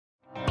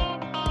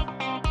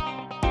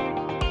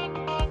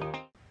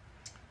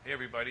Hey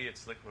everybody,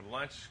 it's Liquid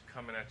Lunch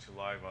coming at you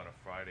live on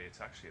a Friday.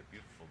 It's actually a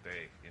beautiful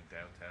day in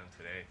downtown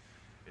today.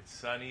 It's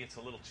sunny, it's a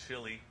little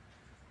chilly,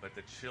 but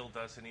the chill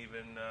doesn't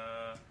even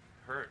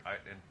hurt.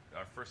 And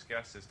our first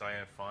guest is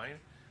Diane,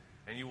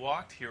 and you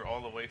walked here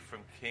all the way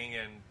from King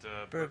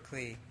and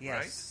Berkeley.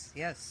 Yes,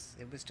 right? Yes,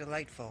 it was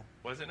delightful.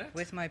 Wasn't it?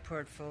 With my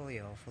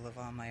portfolio full of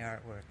all my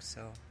artwork,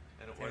 so.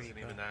 And it wasn't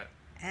even that.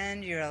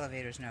 And your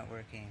elevator's not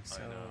working,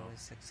 so I know. it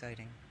was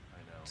exciting. I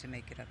know. To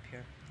make it up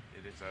here.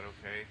 Is that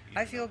okay?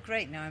 I feel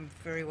great now. I'm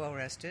very well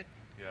rested.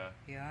 Yeah.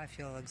 Yeah, I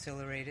feel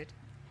exhilarated.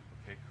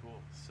 Okay,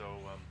 cool. So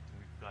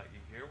we've got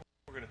you here.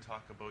 We're going to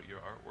talk about your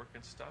artwork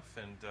and stuff.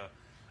 And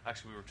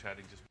actually, we were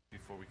chatting just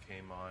before we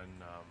came on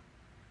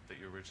that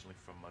you're originally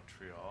from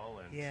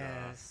Montreal. And,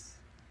 yes.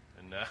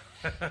 And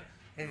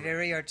a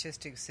very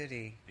artistic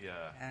city.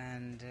 Yeah.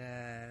 And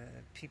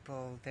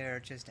people there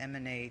just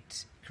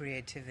emanate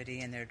creativity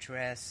in their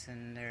dress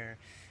and their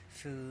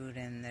food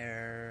and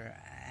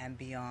their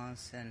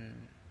ambiance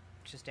and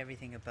just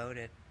everything about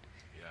it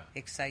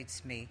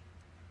excites me,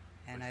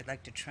 and I'd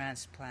like to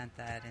transplant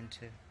that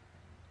into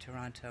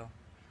Toronto.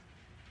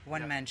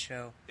 One-man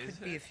show. Could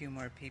be a few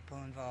more people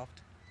involved.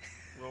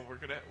 Well, we're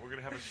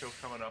gonna have a show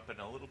coming up in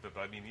a little bit.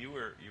 But I mean, you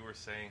were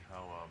saying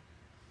how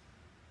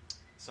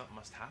something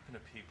must happen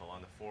to people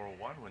on the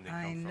 401 when they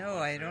come from Montreal.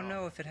 I don't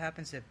know if it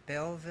happens at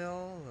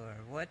Belleville or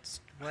what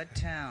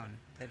town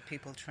that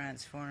people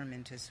transform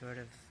into sort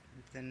of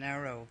the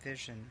narrow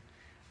vision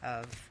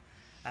of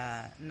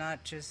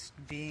not just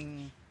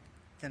being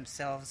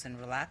themselves and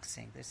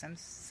relaxing. There's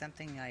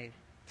something a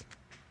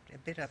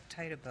bit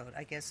uptight about,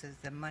 I guess, is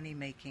the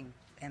money-making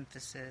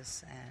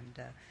emphasis,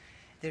 and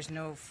there's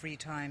no free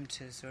time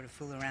to sort of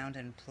fool around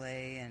and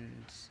play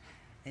and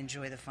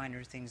enjoy the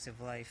finer things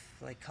of life,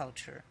 like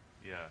culture.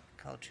 Yeah.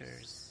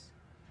 Cultures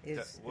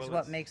is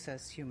what makes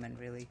us human,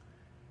 really.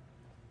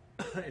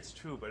 It's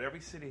true, but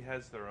every city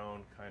has their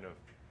own kind of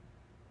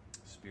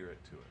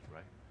spirit to it,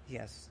 right?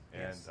 Yes.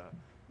 And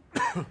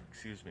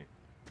excuse me.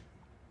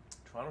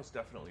 Toronto's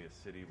definitely a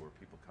city where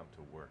people come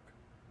to work,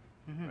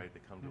 right? They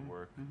come to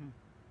work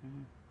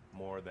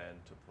more than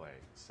to play,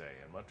 say.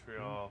 In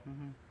Montreal,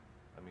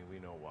 I mean, we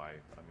know why.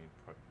 I mean,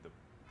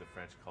 the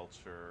French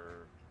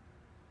culture,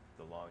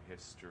 the long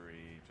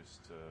history,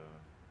 just,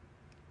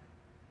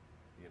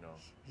 you know.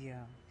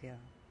 Yeah.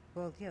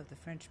 Well, the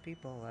French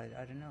people,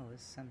 I don't know,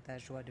 is some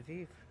that joie de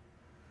vivre.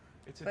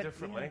 It's a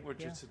different language.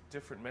 Yeah. It's a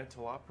different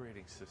mental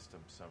operating system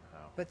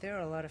somehow. But there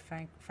are a lot of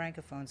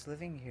francophones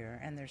living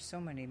here, and there's so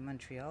many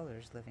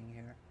Montrealers living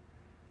here.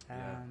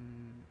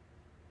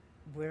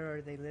 Where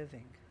are they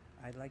living?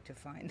 I'd like to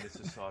find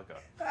Mississauga.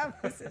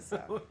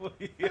 Mississauga.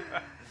 Yeah.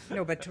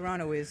 No, but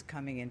Toronto is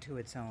coming into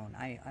its own.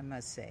 I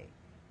must say,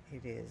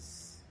 it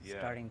is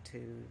starting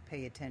to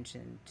pay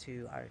attention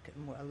to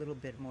a little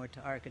bit more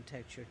to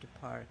architecture, to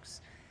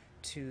parks,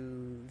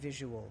 to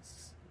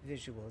visuals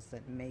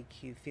that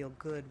make you feel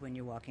good when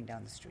you're walking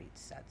down the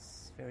streets.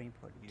 That's very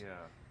important. Yeah.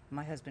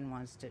 My husband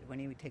wants to, when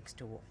he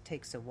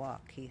takes a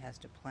walk, he has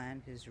to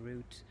plan his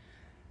route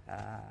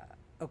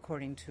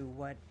according to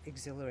what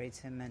exhilarates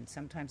him, and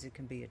sometimes it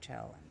can be a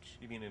challenge.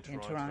 You mean in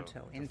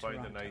Toronto? To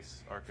find the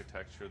nice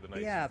architecture, the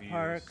nice views.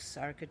 Parks,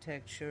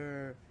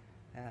 architecture,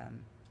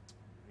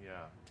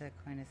 that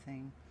kind of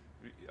thing.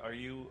 Are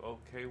you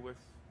okay with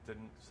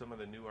some of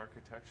the new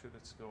architecture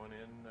that's going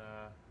in?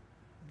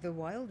 The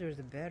wilder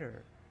the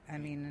better. I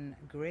mean, and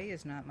gray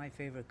is not my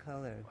favorite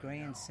color.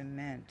 Gray and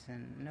cement,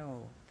 and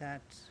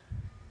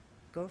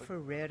go for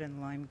red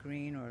and lime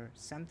green or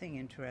something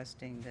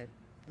interesting that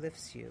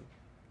lifts you.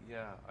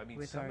 Yeah, I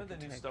mean, some of the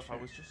new stuff. I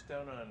was just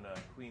down on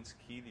Queens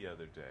Quay the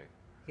other day.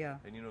 Yeah.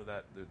 And you know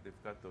that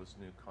they've got those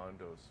new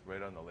condos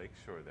right on the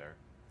lakeshore there.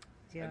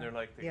 Yeah. And they're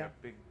like, they got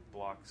big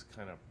blocks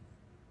kind of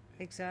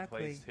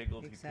placed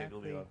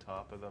higgledy-piggledy on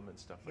top of them and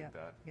stuff like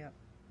that. Yeah.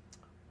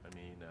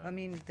 I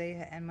mean,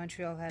 and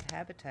Montreal had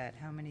Habitat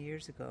how many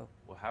years ago?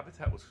 Well,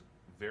 Habitat was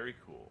very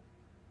cool.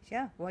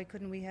 Yeah, why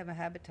couldn't we have a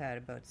Habitat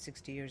about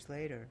 60 years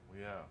later?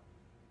 Yeah.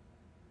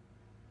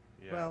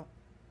 Well,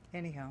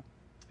 anyhow.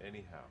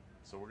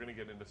 So we're going to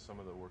get into some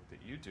of the work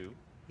that you do.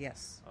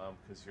 Yes.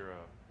 Because you're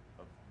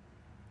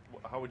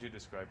how would you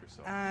describe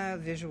yourself?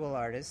 Visual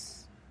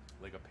artist.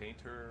 Like a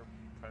painter,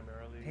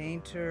 primarily?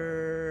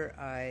 Painter,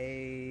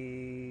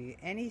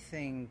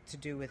 anything to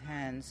do with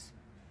hands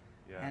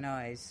and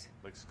eyes.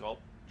 Like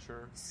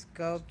sculpture?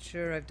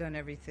 Sculpture, I've done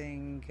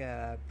everything,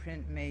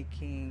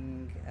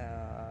 printmaking,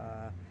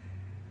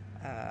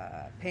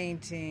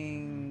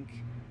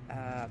 painting,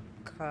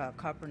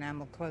 copper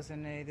enamel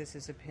cloisonné. This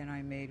is a pin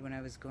I made when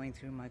I was going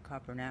through my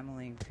copper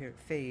enameling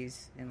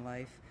phase in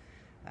life.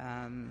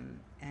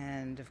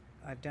 And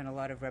I've done a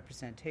lot of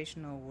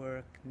representational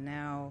work.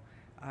 Now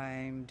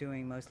I'm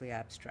doing mostly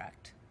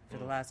abstract for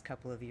the last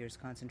couple of years,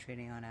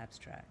 concentrating on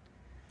abstract.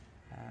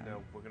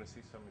 Now, we're going to see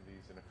some of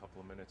these in a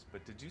couple of minutes,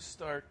 but did you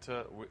start,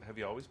 have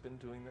you always been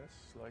doing this,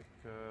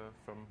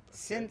 from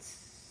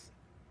Since,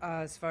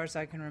 as far as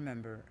I can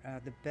remember,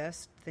 the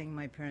best thing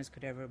my parents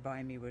could ever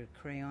buy me were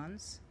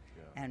crayons,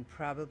 and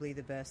probably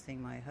the best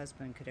thing my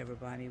husband could ever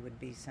buy me would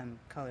be some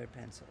colored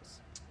pencils.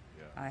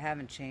 I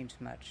haven't changed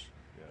much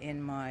Yeah.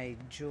 in my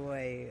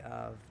joy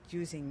of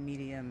using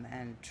medium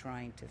and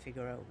trying to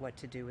figure out what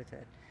to do with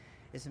it.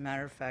 As a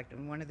matter of fact,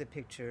 in one of the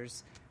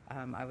pictures,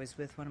 I was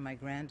with one of my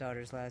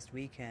granddaughters last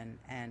weekend,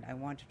 and I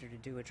wanted her to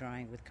do a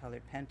drawing with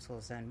colored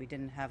pencils, and we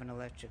didn't have an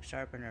electric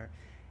sharpener,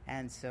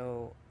 and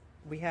so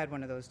we had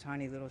one of those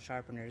tiny little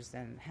sharpeners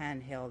and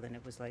handheld, and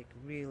it was like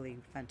really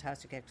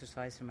fantastic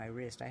exercise for my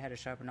wrist. I had to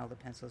sharpen all the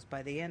pencils.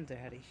 By the end, I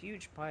had a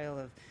huge pile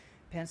of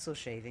pencil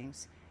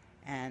shavings,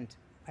 and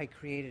I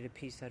created a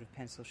piece out of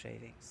pencil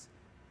shavings.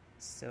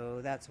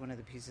 So that's one of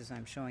the pieces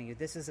I'm showing you.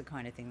 This is the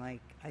kind of thing,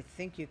 like, I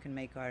think you can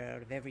make art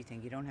out of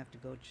everything. You don't have to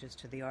go just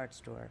to the art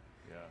store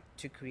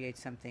to create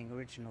something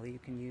original. You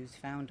can use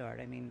found art.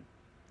 I mean,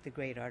 the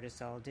great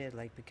artists all did,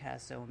 like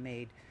Picasso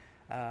made,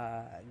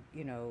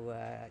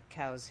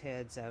 cows'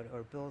 heads out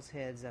or bulls'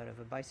 heads out of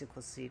a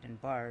bicycle seat and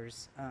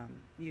bars.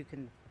 You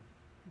can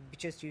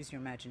just use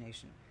your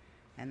imagination.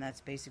 And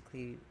that's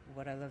basically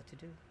what I love to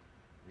do.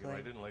 You know,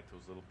 I didn't like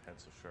those little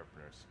pencil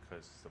sharpeners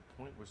because the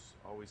point was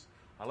always...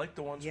 I like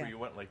the ones where you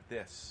went like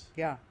this.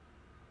 Yeah.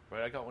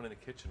 Right, I got one in the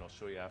kitchen. I'll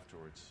show you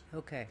afterwards.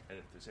 Okay. And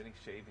if there's any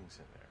shavings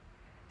in there...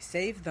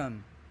 Save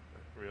them.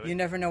 Really? You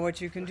never know what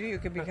you can do. You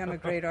could become a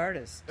great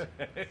artist.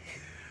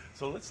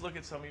 So let's look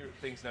at some of your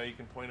things now. You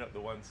can point out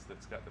the ones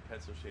that's got the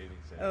pencil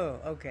shavings in. Oh,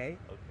 okay.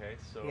 Okay,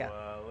 so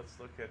let's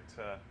look at...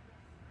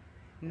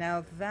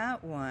 Now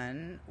that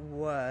one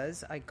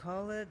was, I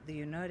call it the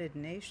United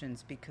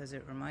Nations because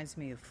it reminds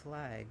me of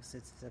flags.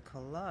 It's a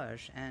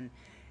collage, and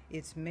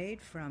it's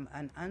made from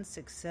an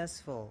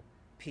unsuccessful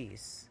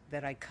piece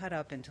that I cut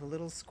up into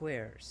little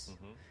squares.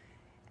 Mm-hmm.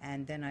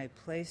 And then I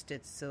placed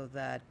it so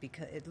that,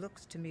 because it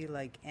looks to me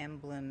like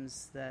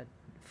emblems that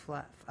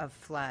of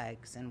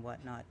flags and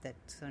whatnot that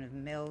sort of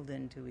meld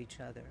into each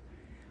other.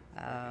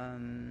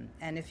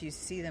 And if you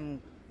see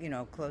them,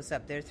 close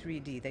up, they're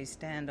 3D. They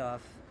stand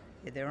off.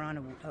 They're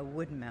on a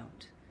wood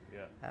mount.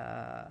 Yeah.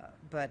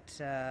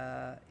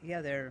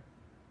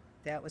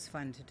 That was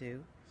fun to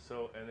do.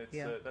 So, and it's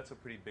that's a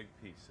pretty big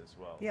piece as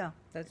well. Yeah,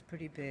 that's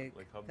pretty big.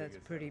 Like how big that's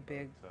is pretty that?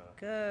 big. About,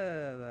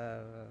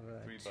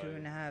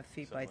 2.5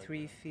 feet by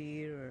 3 like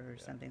feet or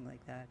something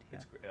like that. Yeah.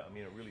 It's, I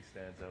mean, it really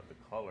stands out, the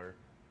color.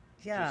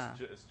 Yeah.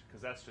 Just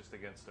because that's just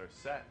against our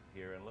set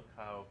here, and look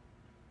how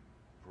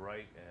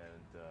bright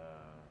and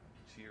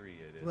cheery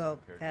it is. Well,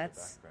 compared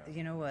that's, to the background.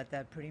 you know what,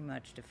 that pretty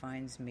much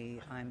defines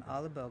me. I'm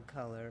all about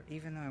color,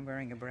 even though I'm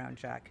wearing a brown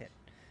jacket.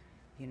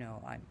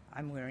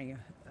 I'm wearing You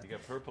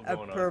got purple a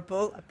going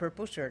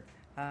purple shirt.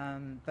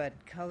 But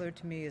color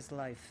to me is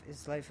life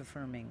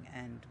affirming,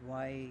 and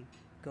why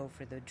go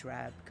for the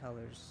drab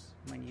colors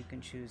when you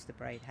can choose the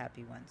bright,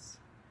 happy ones?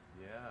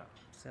 Yeah.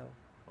 So.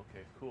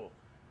 Okay, cool.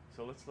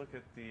 So let's look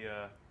at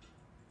the...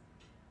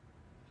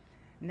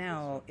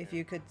 Now, if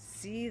you could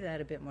see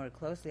that a bit more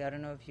closely, I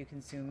don't know if you can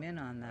zoom in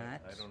on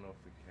that. I don't know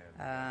if we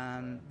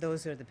can.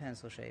 Those are the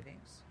pencil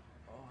shavings.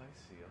 Oh, I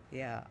see. Okay.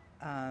 Yeah.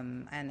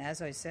 And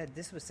as I said,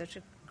 this was such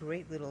a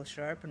great little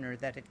sharpener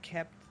that it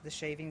kept the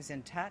shavings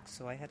intact,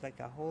 so I had like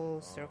a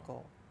whole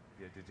circle.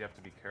 Yeah, did you have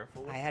to be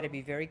careful with I had to them?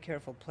 be very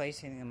careful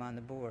placing them on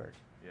the board.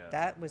 Yeah.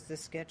 That was the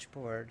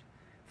sketchboard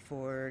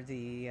for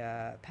the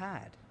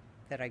pad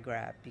that I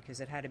grabbed because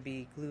it had to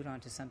be glued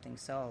onto something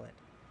solid.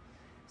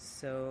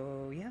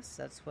 So, yes,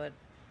 that's what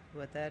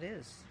that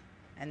is.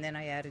 And then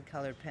I added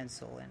colored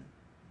pencil in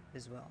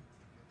as well.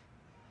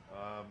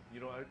 I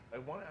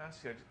want to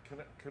ask you,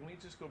 can we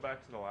just go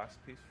back to the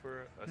last piece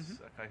for a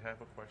sec? I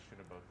have a question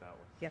about that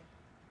one. Yep.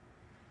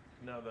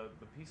 Now,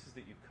 the pieces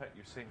that you cut,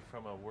 you're saying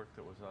from a work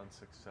that was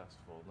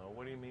unsuccessful. Now,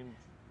 what do you mean?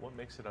 What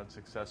makes it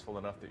unsuccessful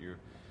enough that you're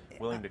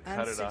willing to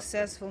cut it up?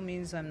 Unsuccessful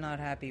means I'm not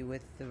happy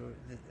with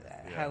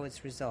how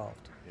it's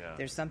resolved. Yeah.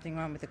 There's something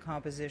wrong with the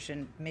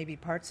composition. Maybe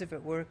parts of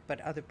it work, but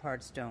other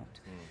parts don't.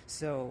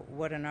 So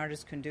what an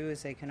artist can do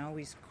is they can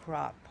always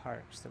crop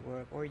parts that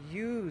work or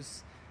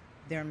use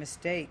their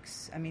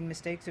mistakes. I mean,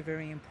 mistakes are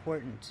very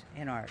important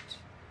in art.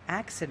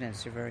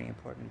 Accidents are very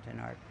important in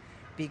art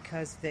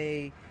because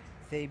they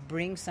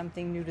bring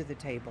something new to the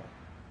table.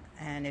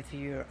 And if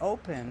you're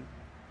open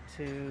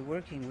to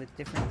working with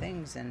different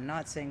things and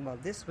not saying, well,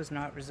 this was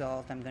not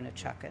resolved, I'm going to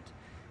chuck it.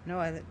 No,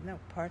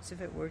 parts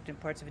of it worked and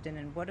parts of it didn't.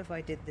 And what if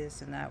I did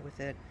this and that with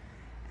it?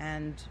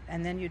 And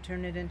then you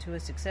turn it into a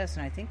success.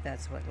 And I think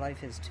that's what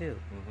life is too.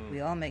 Mm-hmm.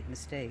 We all make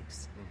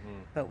mistakes,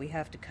 but we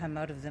have to come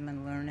out of them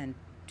and learn and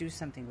do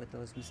something with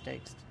those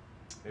mistakes.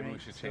 Maybe we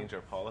should change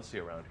our policy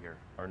around here,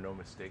 our no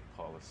mistake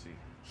policy.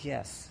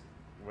 Yes.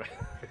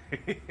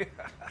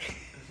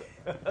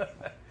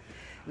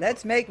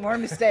 Let's make more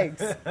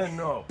mistakes.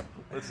 No,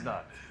 let's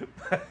not.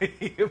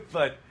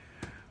 But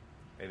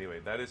anyway,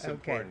 that is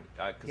important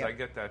because I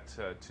get that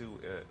too.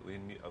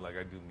 Like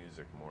I do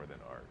music more than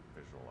art,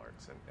 visual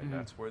arts, and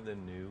that's where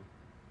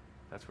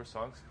that's where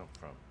songs come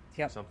from.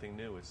 Yep. Something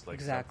new. It's like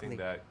something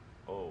that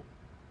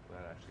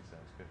that actually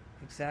sounds good.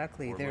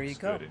 Exactly. Or there you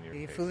go.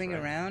 You're case, fooling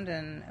right? around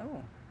and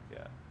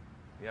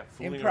yeah,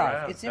 fooling improv.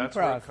 around. It's that's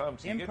improv. where it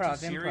comes. You Improv, get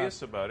too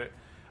serious about it.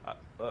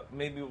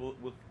 Maybe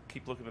we'll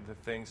keep looking at the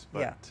things,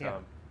 but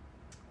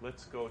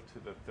let's go to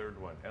the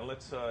third one, and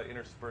let's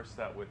intersperse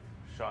that with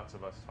shots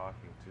of us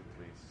talking too,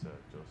 please,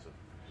 Joseph.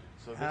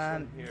 So this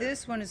one here.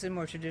 This one is a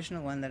more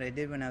traditional one that I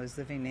did when I was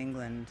living in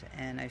England,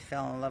 and I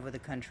fell in love with the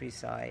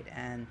countryside.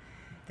 And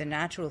the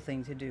natural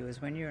thing to do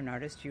is when you're an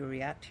artist, you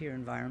react to your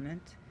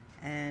environment,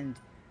 and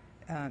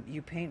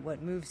you paint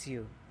what moves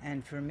you.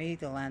 And for me,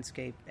 the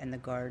landscape and the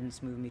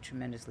gardens move me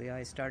tremendously.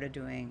 I started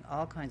doing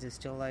all kinds of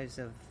still lifes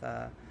of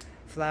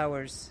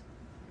flowers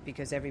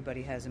because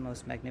everybody has the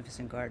most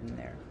magnificent garden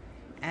there.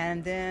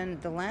 And then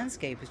the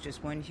landscape is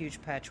just one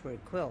huge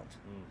patchwork quilt.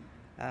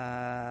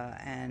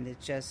 And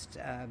it's just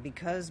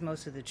because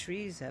most of the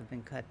trees have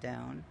been cut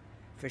down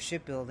for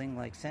shipbuilding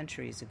like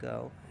centuries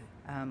ago,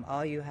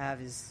 all you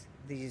have is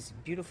these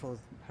beautiful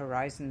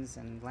horizons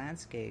and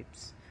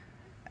landscapes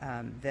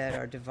that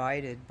are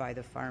divided by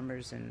the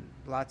farmers, and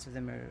lots of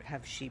them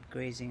have sheep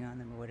grazing on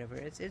them or whatever.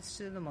 It's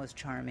the most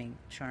charming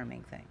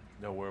thing.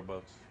 Now,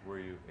 whereabouts were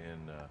you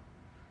in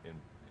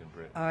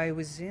Britain? I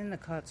was in the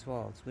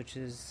Cotswolds, which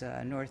is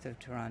north of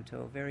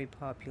Toronto, a very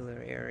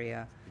popular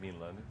area. You mean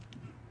London?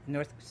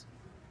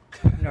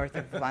 North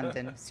of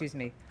London, excuse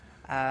me,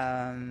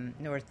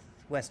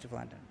 northwest of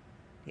London.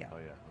 Yeah. Oh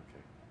yeah.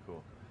 Okay.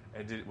 Cool.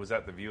 And was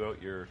that the view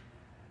out your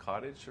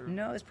cottage, or?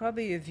 No, it's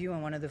probably a view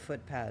on one of the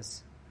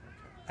footpaths.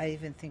 Okay. I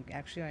even think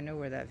actually I know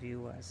where that view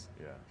was.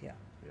 Yeah. Yeah.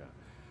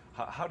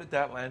 Yeah. How did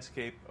that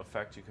landscape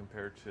affect you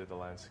compared to the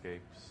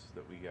landscapes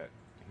that we get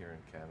here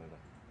in Canada?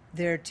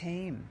 They're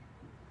tame.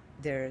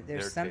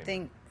 There's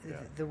something. Tame. Yeah.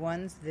 The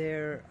ones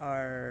there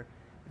are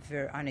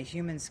on a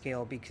human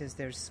scale because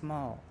they're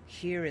small.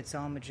 Here it's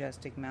all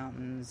majestic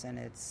mountains, and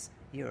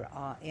you're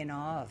in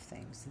awe of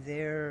things.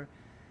 There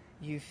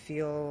you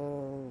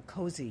feel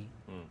cozy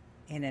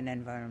in an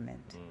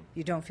environment.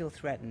 You don't feel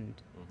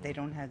threatened. Mm-hmm. They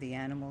don't have the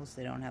animals.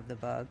 They don't have the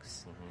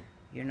bugs.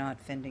 Mm-hmm. You're not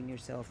fending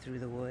yourself through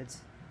the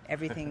woods.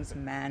 Everything's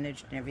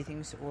managed and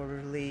everything's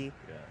orderly.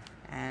 Yeah.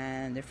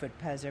 And there are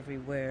footpaths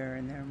everywhere,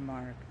 and they're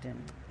marked.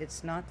 And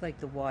it's not like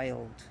the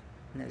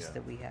wildness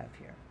that we have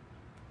here.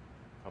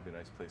 Probably a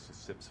nice place to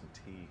sip some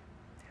tea.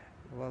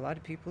 Well, a lot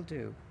of people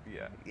do.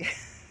 Yeah.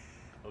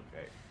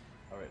 Okay.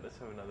 All right, let's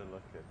have another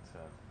look at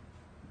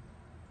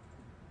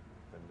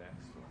the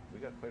next one. We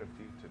got quite a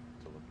few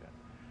to look at.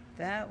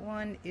 That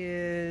one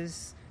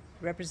is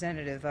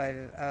representative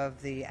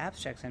of the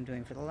abstracts I'm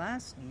doing. For the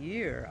last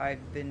year,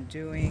 I've been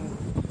doing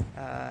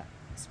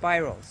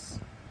spirals.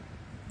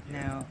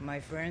 Now, my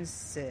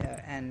friends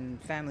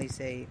and family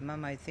say,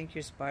 Mom, I think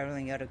you're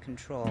spiraling out of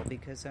control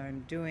because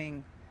I'm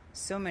doing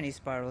so many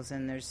spirals,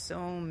 and there's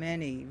so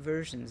many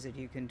versions that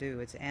you can do.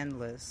 It's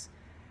endless.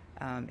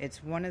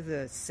 It's one of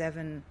the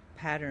 7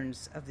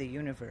 patterns of the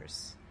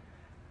universe,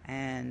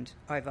 and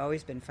I've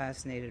always been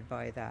fascinated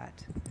by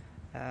that.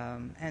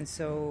 And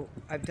so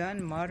I've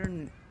done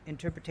modern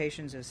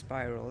interpretations of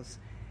spirals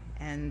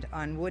and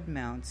on wood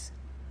mounts,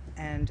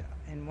 and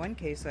in one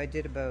case I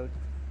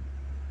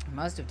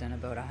must have done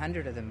about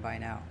 100 of them by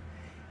now.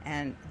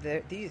 And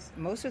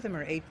most of them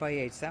are 8 by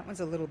 8s. That one's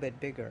a little bit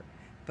bigger.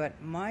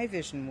 But my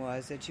vision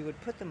was that you would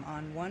put them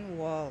on one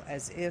wall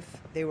as if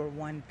they were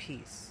one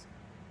piece.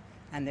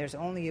 And there's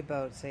only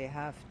about, say,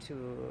 1/2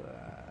 to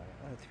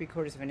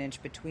 3/4 of an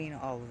inch between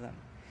all of them.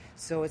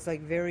 So it's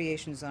like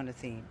variations on a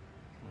theme.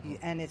 Mm-hmm.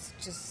 And it's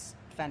just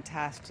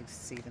fantastic to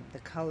see them. The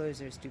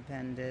colors are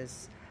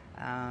stupendous.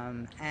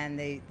 And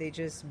they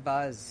just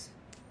buzz.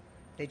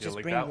 They just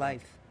like bring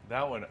life.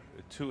 That one,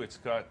 too, it's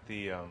got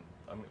the...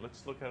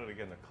 let's look at it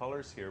again. The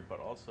colors here, but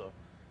also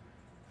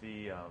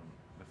the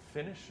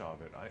finish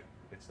of it.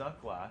 It's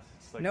not glass.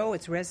 It's like no,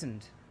 it's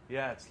resined.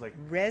 Yeah, it's like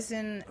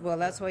resin. Well,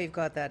 that's why you've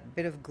got that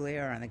bit of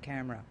glare on the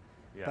camera.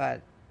 Yeah.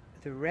 But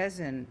the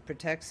resin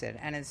protects it,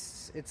 and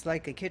it's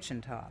like a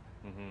kitchen top.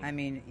 Mm-hmm. I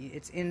mean,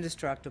 it's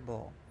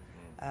indestructible,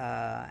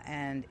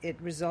 and it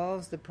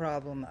resolves the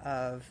problem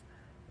of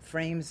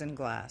frames and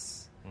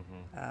glass.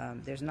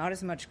 Mm-hmm. There's not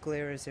as much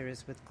glare as there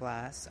is with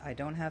glass. I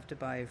don't have to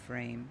buy a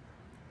frame.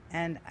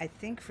 And I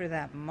think for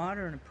that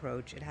modern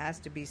approach, it has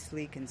to be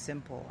sleek and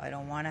simple. I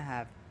don't want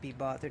to be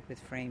bothered with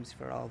frames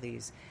for all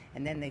these.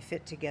 And then they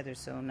fit together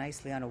so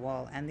nicely on a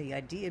wall. And the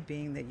idea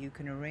being that you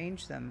can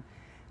arrange them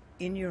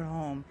in your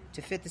home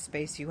to fit the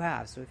space you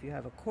have. So if you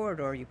have a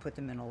corridor, you put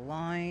them in a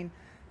line.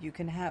 You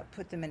can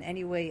put them in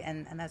any way,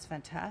 and that's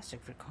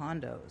fantastic for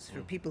condos,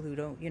 for people who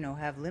don't,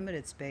 have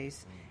limited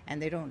space,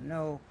 and they don't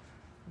know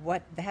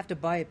they have to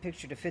buy a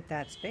picture to fit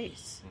that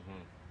space.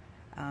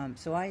 Mm-hmm.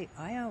 So I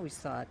always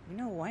thought,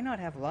 why not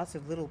have lots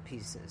of little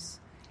pieces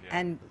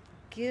and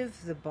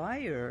give the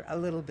buyer a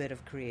little bit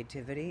of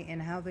creativity in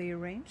how they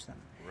arrange them.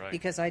 Right.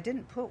 Because I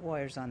didn't put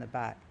wires on the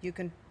back. You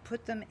can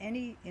put them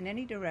in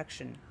any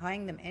direction,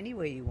 hang them any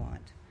way you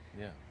want.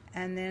 Yeah.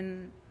 And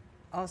then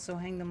also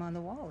hang them on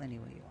the wall any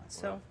way you want.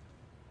 Well,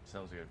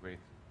 sounds like a great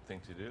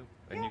thing to do.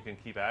 And you can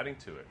keep adding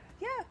to it.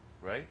 Yeah.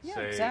 Right? Yeah,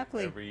 Say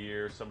exactly. Every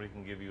year somebody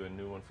can give you a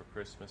new one for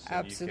Christmas. And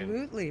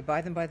absolutely. You can...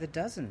 Buy them by the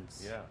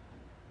dozens. Yeah.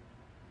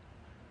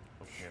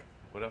 Okay.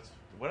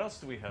 What else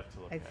do we have to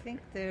look at? I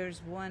think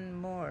there's one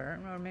more,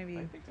 or maybe...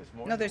 I think there's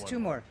more. No, there's two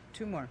more.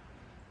 Two more.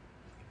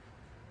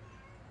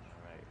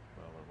 All right.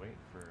 Well, we're waiting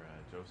for...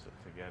 Joseph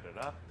to get it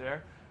up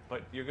there.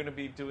 But you're going to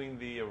be doing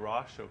the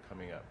Raw show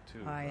coming up too.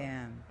 I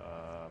am.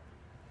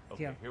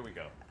 Okay, Yeah. here we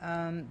go.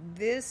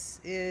 This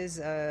is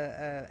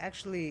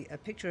actually a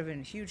picture of a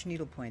huge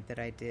needlepoint that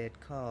I did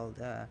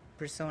called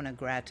Persona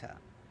Grata.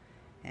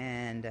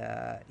 And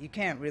you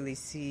can't really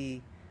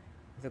see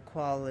the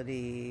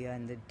quality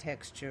and the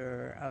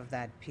texture of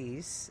that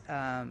piece,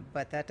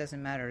 but that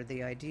doesn't matter.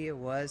 The idea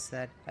was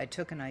that I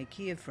took an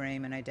IKEA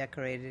frame and I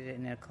decorated it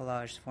in a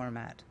collage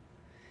format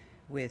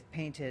with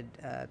painted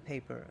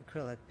paper,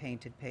 acrylic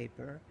painted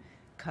paper,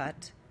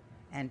 cut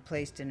and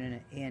placed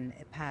in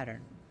a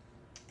pattern.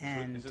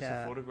 And is this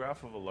a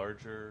photograph of a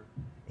larger?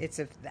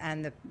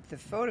 And the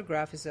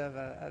photograph is of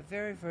a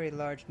very, very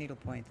large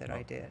needlepoint that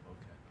I did.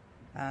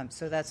 Okay.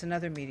 So that's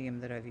another medium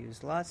that I've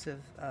used. Lots of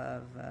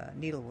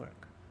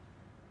needlework.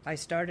 I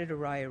started a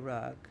raya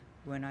rug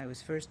when I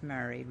was first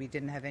married. We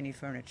didn't have any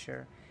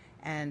furniture.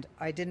 And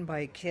I didn't buy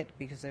a kit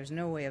because there's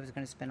no way I was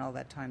going to spend all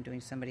that time doing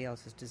somebody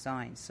else's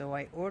design. So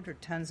I ordered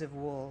tons of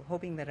wool,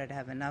 hoping that I'd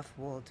have enough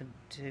wool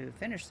to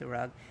finish the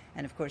rug.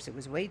 And of course, it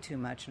was way too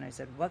much. And I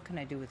said, what can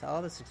I do with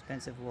all this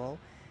expensive wool?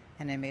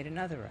 And I made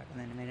another rug,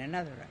 and then I made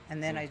another rug.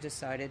 And then I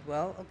decided,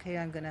 well, okay,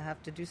 I'm going to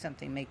have to do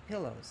something, make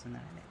pillows. And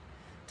then I made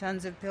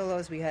tons of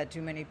pillows. We had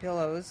too many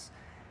pillows.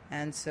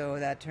 And so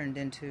that turned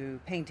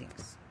into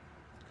paintings.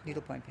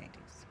 Needlepoint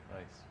paintings.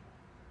 Nice.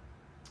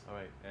 All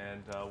right,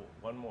 and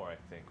one more, I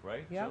think,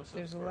 right? Yeah, Joseph,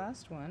 there's the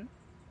last one.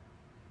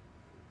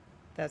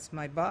 That's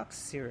my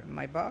box here,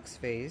 my box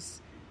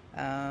vase.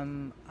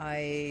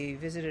 I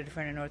visited a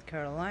friend in North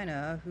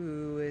Carolina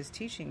who is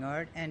teaching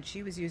art, and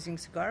she was using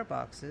cigar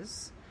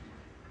boxes.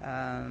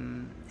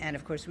 And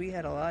of course, we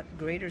had a lot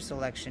greater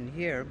selection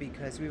here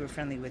because we were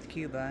friendly with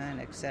Cuba and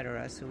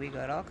etc. So we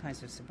got all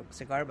kinds of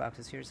cigar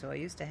boxes here. So I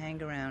used to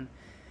hang around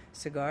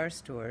cigar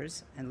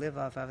stores and live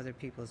off other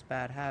people's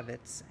bad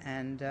habits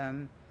and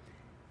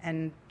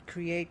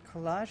create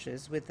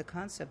collages with the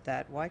concept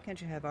that why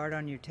can't you have art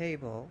on your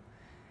table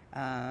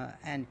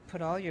and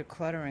put all your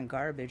clutter and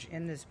garbage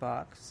in this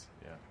box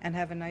and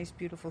have a nice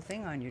beautiful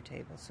thing on your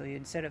table. So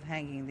instead of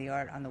hanging the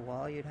art on the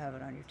wall, you'd have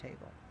it on your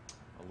table.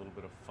 A little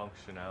bit of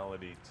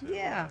functionality to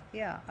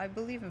Yeah, I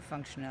believe in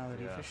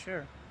functionality for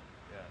sure.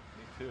 Yeah,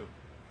 me too.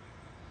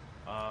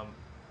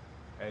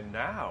 And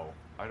now,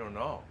 I don't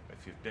know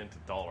if you've been to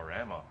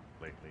Dollarama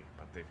lately,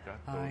 but they've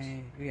got those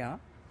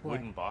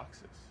wooden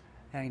boxes.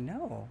 I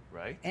know.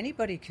 Right?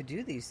 Anybody could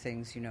do these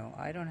things, you know.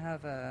 I don't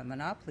have a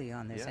monopoly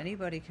on this. Yeah.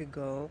 Anybody could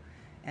go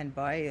and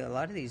buy a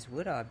lot of these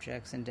wood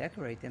objects and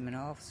decorate them in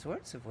all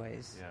sorts of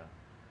ways. Yeah.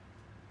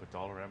 But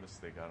Dollarama's,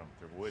 they got them.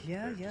 They're wood.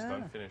 Yeah, They're just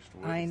unfinished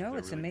wood. I know, They're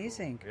it's really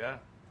amazing. Cool. Yeah.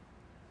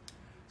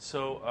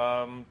 So,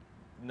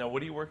 now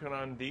what are you working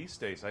on these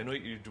days? I know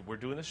we're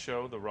doing the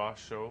show, the Raw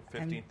show,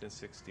 15th and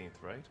 16th,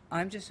 right?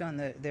 I'm just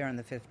there on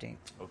the 15th.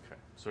 Okay.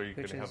 So are you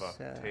going to have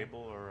a table,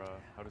 or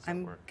how does that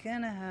work? I'm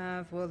going to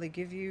have, well, they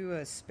give you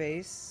a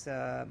space.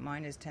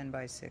 Mine is 10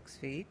 by 6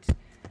 feet.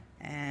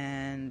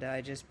 And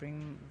I just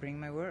bring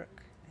my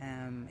work.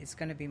 It's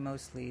going to be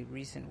mostly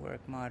recent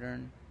work,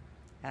 modern,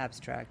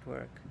 abstract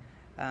work.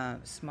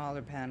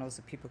 Smaller panels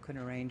that people can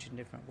arrange in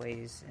different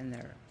ways in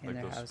their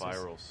like those houses.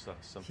 Spirals,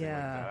 something like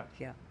that?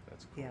 Yeah.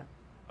 That's cool. Yeah.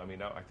 I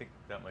mean, I think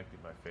that might be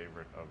my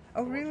favorite of.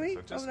 Oh, really?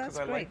 So just that's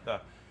I great.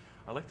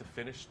 I like the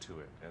finish to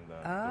it and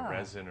the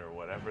resin or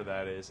whatever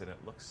that is, and it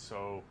looks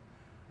so.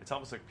 It's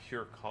almost like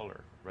pure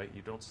color, right?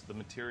 The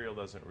material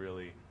doesn't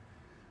really.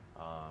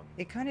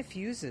 It kind of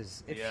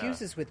fuses. It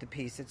fuses with the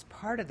piece. It's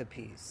part of the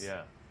piece.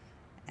 Yeah.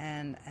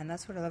 And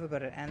that's what I love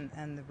about it.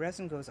 And the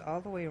resin goes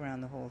all the way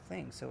around the whole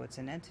thing, so it's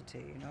an entity.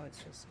 You know,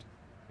 it's just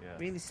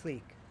really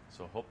sleek.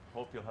 So hope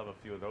you'll have a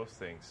few of those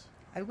things.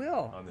 I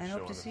will. On the I show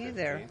hope to on the see you 15th.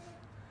 there.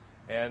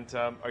 And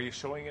are you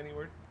showing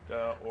anywhere? Or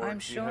I'm do you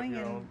have showing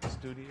your in- own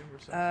studio or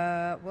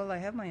something? Well, I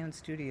have my own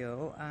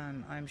studio.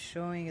 I'm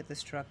showing at the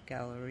Struck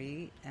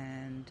Gallery,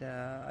 and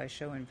I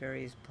show in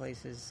various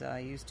places. I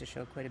used to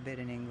show quite a bit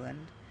in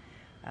England,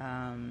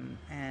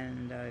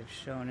 and I've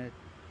shown at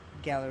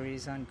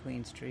galleries on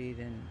Queen Street,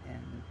 and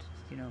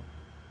you know,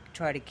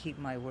 try to keep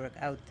my work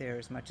out there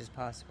as much as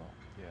possible.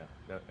 Yeah.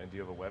 And do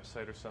you have a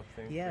website or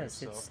something? Yes,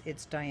 for yourself?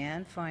 it's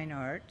Diane Fine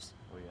Art.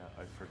 Oh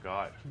yeah, I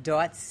forgot.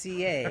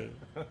 .ca.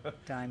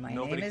 My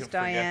Nobody name is can forget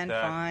Diane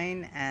that.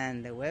 Fine,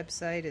 and the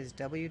website is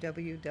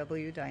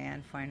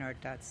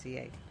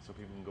www.dianefineart.ca. So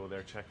people can go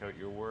there, check out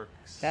your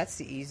works. That's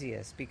the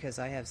easiest because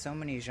I have so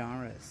many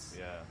genres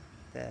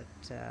that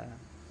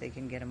they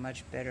can get a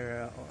much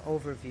better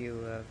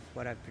overview of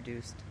what I've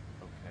produced.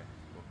 Okay,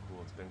 well,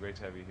 cool. It's been great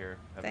to have you here.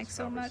 Thanks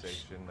so much.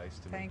 Nice to meet you.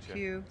 Thank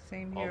you.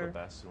 Same All here. the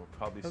best, and we'll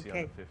probably see you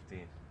on the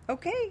 15th.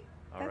 Okay,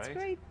 All that's right?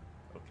 great.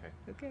 Okay.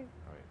 Okay.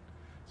 All right.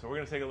 So we're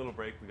going to take a little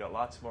break. We got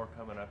lots more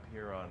coming up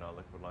here on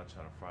Liquid Lunch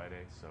on a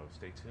Friday. So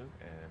stay tuned,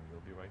 and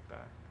we'll be right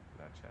back.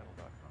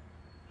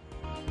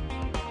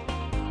 ThatChannel.com.